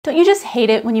Don't you just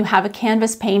hate it when you have a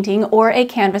canvas painting or a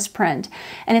canvas print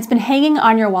and it's been hanging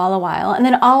on your wall a while, and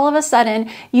then all of a sudden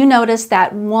you notice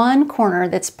that one corner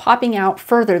that's popping out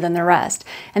further than the rest,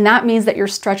 and that means that your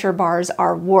stretcher bars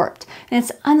are warped and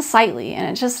it's unsightly,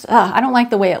 and it just, I don't like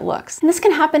the way it looks. And this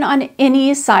can happen on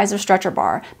any size of stretcher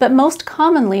bar, but most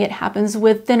commonly it happens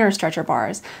with thinner stretcher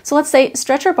bars. So let's say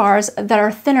stretcher bars that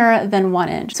are thinner than 1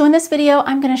 inch. So in this video,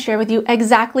 I'm going to share with you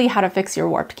exactly how to fix your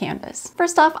warped canvas.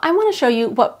 First off, I want to show you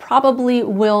what probably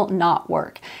will not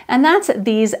work, and that's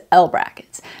these L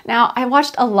brackets. Now, I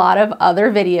watched a lot of other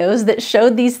videos that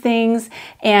showed these things,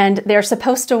 and they're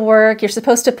supposed to work. You're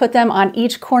supposed to put them on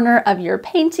each corner of your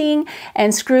painting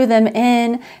and screw them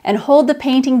in and hold the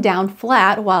painting down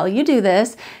flat while you do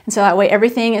this, and so that way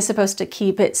everything is supposed to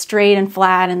keep it straight and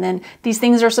flat, and then these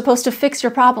things are supposed to fix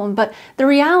your problem. But the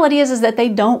reality is that they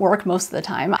don't work most of the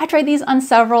time. I tried these on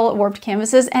several warped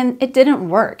canvases and it didn't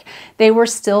work. They were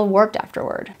still warped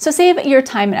afterward. So save your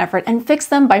time and effort and fix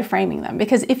them by framing them,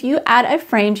 because if you add a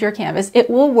frame to your canvas, it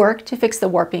will work to fix the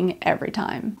warping every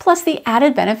time. Plus, the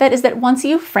added benefit is that once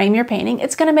you frame your painting,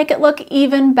 it's going to make it look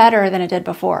even better than it did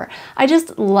before. I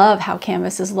just love how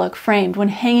canvases look framed when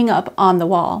hanging up on the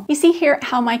wall. You see here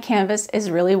how my canvas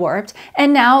is really warped,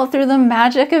 and now through the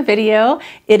magic of video,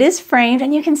 it is framed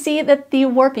and you can see that the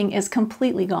warping is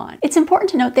completely gone. It's important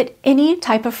to note that any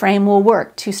type of frame will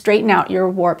work to straighten out your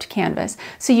warped canvas,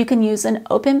 so you can use an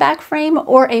open back frame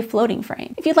or a floating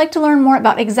frame. If you'd like to learn more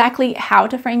about exactly how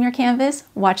to frame your canvas,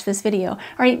 watch this video. All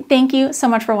right, thank you so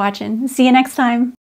much for watching. See you next time.